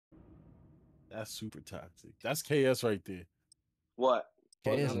That's super toxic. That's KS right there. What?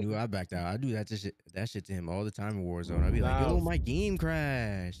 KS knew I backed out. I do that shit to him all the time in Warzone. I'd be like, yo, my game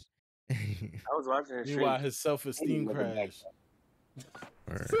crashed. I was watching his Meanwhile, his self-esteem crashed.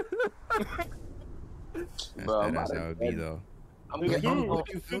 That's how it be though.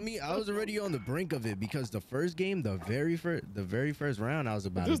 You feel me? I was already on the brink of it because the first game, the very first round, I was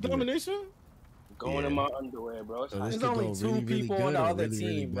about to do domination. Going in my underwear, bro. So there's only two people on the other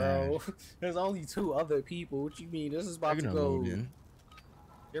team, bro. There's only 2 other people. What you mean? This is about to go.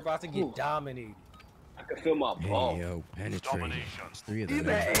 You're about to get dominated. I can feel my ball. Hey, yo, penetrated. 3 of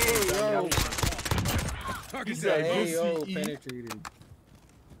them. He said, hey, yo, penetrated.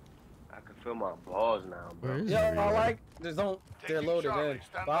 I can feel my balls now, bro. Yo, I like, they're loaded in.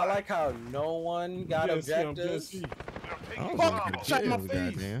 But I like how no one got objectives. Fuck, shot my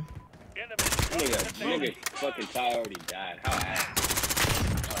face. Nigga fucking Ty already died. How ass?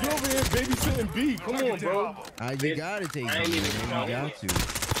 You over here babysitting B. Come on, bro. You gotta take it. You got to.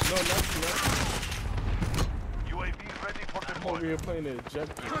 No, not UAV ready for deployment. I'm over here playing the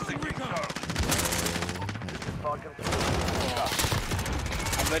ejector. I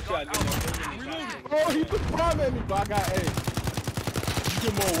bet you I get more. Oh, he put prime at me, but I got A. You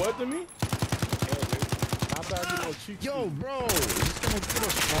get more what than me? How bad you more cheek? Yo, bro, this gonna put a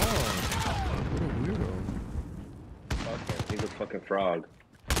frog. What a weirdo. Okay, he's a fucking frog.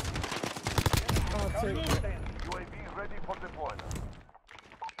 UAV ready for deployment.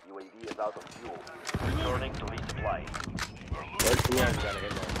 UAV is out of fuel. Returning to resupply. Where's the man? Gotta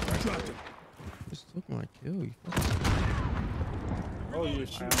hit that. Just took my kill. You oh, you're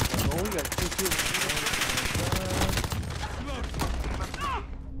shooting. Oh, we got 2 kills.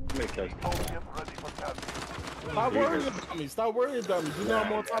 Stop worrying about me. Stop worrying about me. You know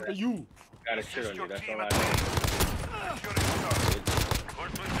I'm on top of you. Gotta shit on you. That's all I know.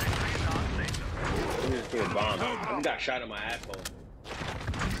 I'm just doing bombs. I got shot in my asshole.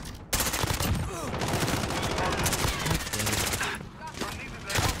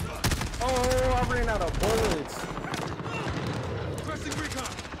 Oh, I ran out of bullets.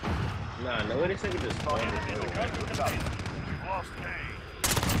 Nah, no way this nigga just spawned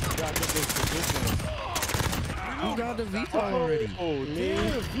Who got the VTOL already? Oh,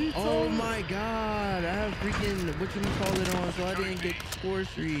 damn, oh my god, I have freaking, what you call it on, so I didn't get score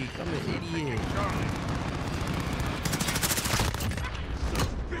streak. I'm an idiot.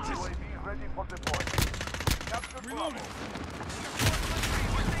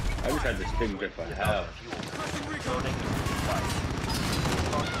 I just had this big grip for hell.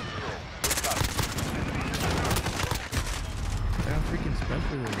 I'm freaking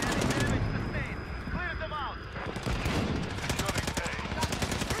special.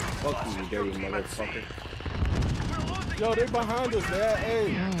 Fuck you, dirty motherfucker. Yo, they behind us, man. Hey,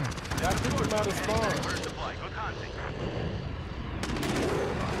 y'all kicked them out of spawn.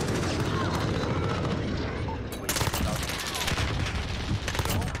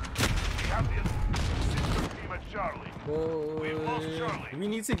 We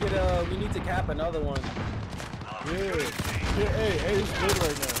need to get we need to cap another one. Yeah, hey, A's good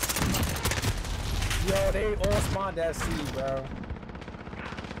right now. Yo, they all spawned that C, bro.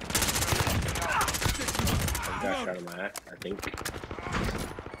 I got shot in my ass, I think.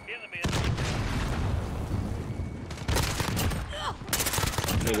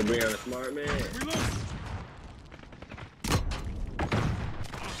 Nigga bring on a smart man.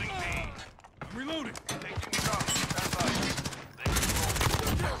 I'm reloading.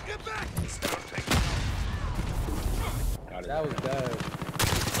 Get back! That was bad.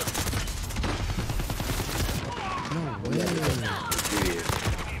 No way.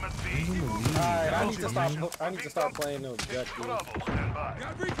 Alright, I need to stop playing those objectives.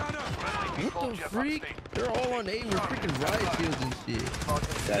 What the freak? They're all on A with freaking riot shields and shit.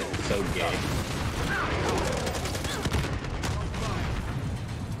 That is so gay.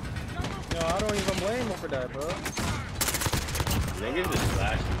 No, I don't even blame him for that, bro. Niggas just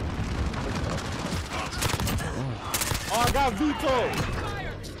flashed. Oh, I got veto.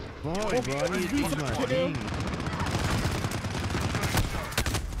 Boy, bro, I need to use my thing.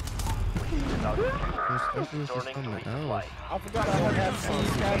 I forgot I had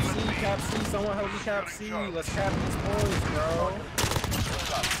Cap C, someone help me cap C. Let's cap these points, bro.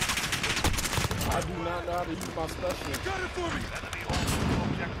 I do not know how to use my special. Got it for me.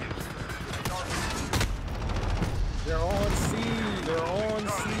 They're on C, they're on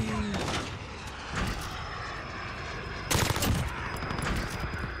C.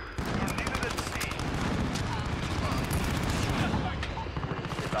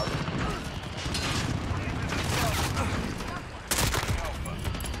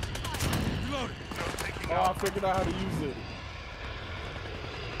 I figured out how to use it.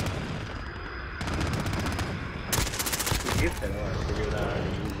 Figured out how to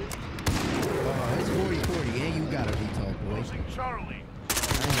use it. Oh, it's 40-40, and you got a VTOL, boy. Losing Charlie. I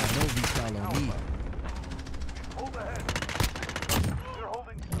ain't got no VTOL on me. Hold ahead. We're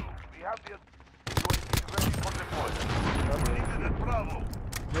holding C. We have the UAV ready for deployment. Needed at Bravo.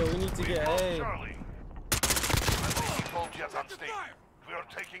 Yo, we need to get A. Charlie. Friendly control jet on station. We are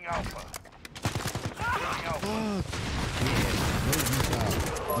taking Alpha. Securing Alpha.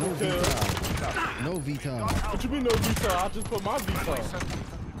 Yeah, no VTOL. What you mean no VTOL? I just put my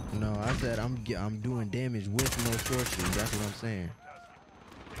VTOL. No, I said I'm doing damage with no fortune. That's what I'm saying.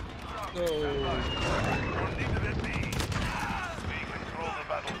 So, You're needed at B. We control the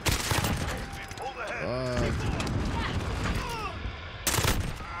battle. We pulled ahead.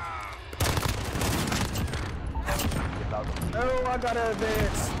 Oh, I gotta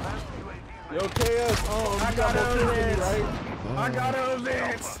advance. yo, KS, I you got gotta more kills than me, advance. right? I gotta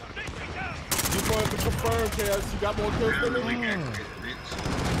advance. You going to confirm, KS? You got more kills than me?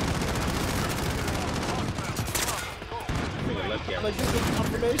 Like, this is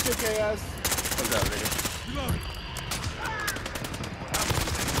confirmation, KS. What's up, nigga?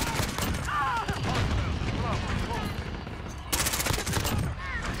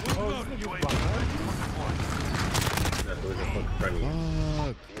 Oh, this nigga's behind you. That's what it's friendly.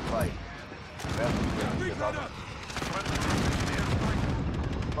 Fuck.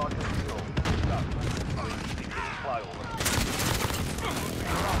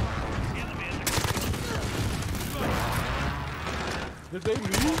 Did they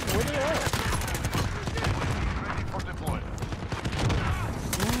leave? Where they at? Ready for deployment.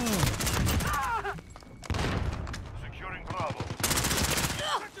 Securing Bravo.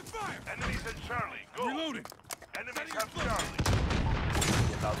 Enemies at Charlie. Go. Reloading. Enemies have Charlie.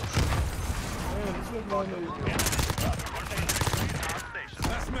 Man, this nigga on here.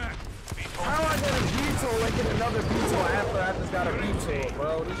 How do I get a VTOL and get another VTOL after I just got a VTOL,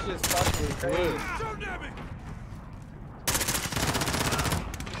 bro? This shit's fucking crazy.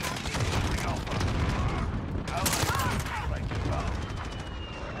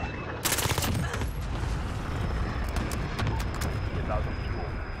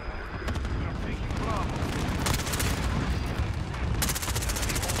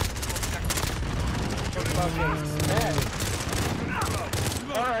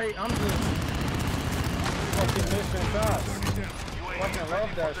 Alright, I'm just fucking mission shots. Fucking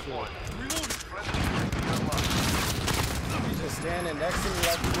love that shit. He's just standing next to me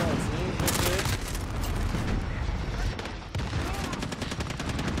like he's on teams and shit.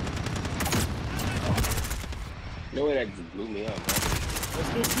 No way that just blew me up, man. Let's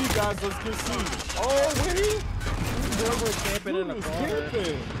get C, guys. Let's get C. Oh, Winnie? Still was camping in the corner.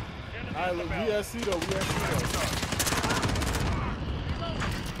 Camping. Alright, look, we at C though. We at C though.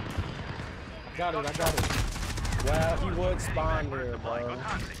 I got it. Wow, he would spawn there, bro. No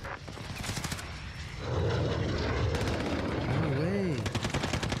way.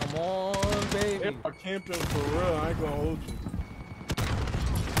 Come on, baby. If I camping for real, I ain't gonna hold you.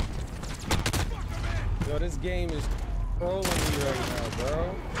 Yo, this game is trolling me right now, bro.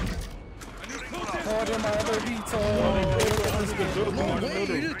 Called in my other VTOL. No way,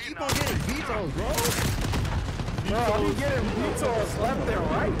 you just keep on getting VTOLs, bro. Bro, I be getting VTOLs left and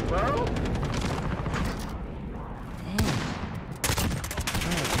right, bro.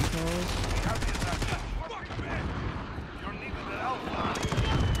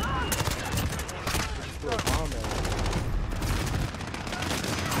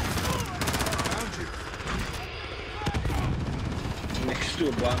 Next to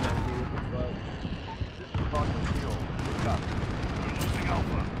a bomb.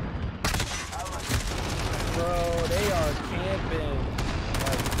 Bro, they are camping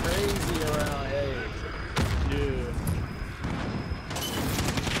like crazy around A. Yeah.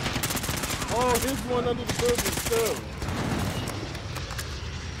 Oh, there's one under the building still.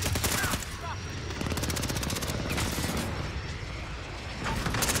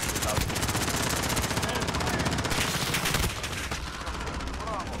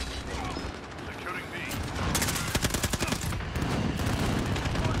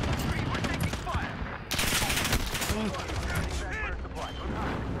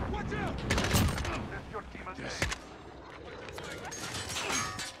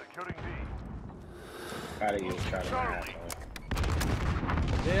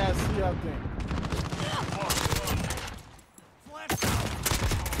 Yeah, I see, I think.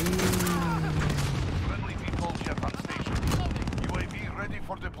 Friendly people jet on station. UAV ready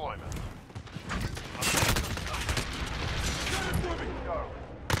for deployment.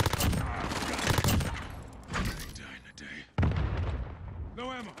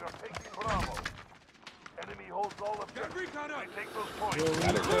 Take those points. Yo, we need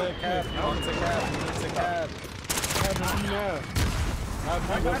to cap. We need to cap. We need to cap.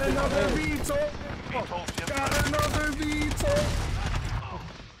 I got another veto. Got another veto.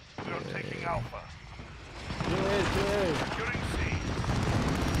 We're taking Alpha. Good. Securing C.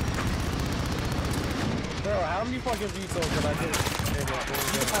 Bro, how many fucking vetoes did I get?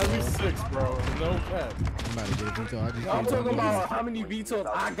 At least 6, bro. No cap. I'm about to get a veto. I'm talking about how many vetoes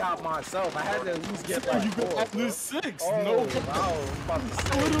I got myself. I had to at least get like You 4. got at least 6. Oh, No cap. wow. I'm about to I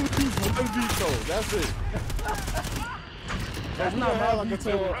say. literally used 1 veto. That's it. That's not my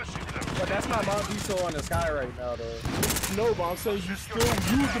veto. Rushing them. But that's not my veto on the sky right now, though. No, but I'm saying you still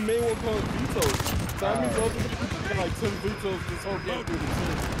use the main one called vetoes. So that means those are like 10 vetoes this whole game through the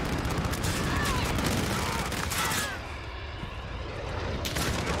team.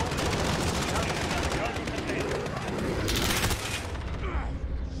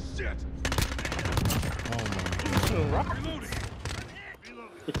 Shit.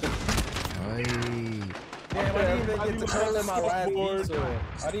 Damn, I didn't even get to call in my last veto.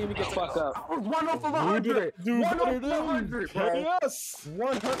 I didn't even get to fuck up. I was 1 off of 100. 1 off of 100, bro. Yes.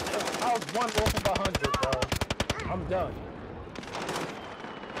 100. I was 1 off of 100, bro. I'm done.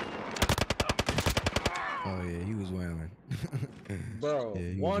 Oh yeah, he was whaling. Bro, Yeah,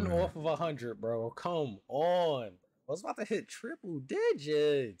 he was 1 whaling. off of 100, bro. Come on. I was about to hit triple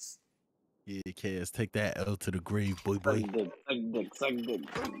digits. Yeah, Cass, take that L to the grave, boy. Suck dick, suck dick, suck dick,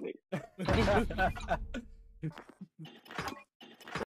 suck dick.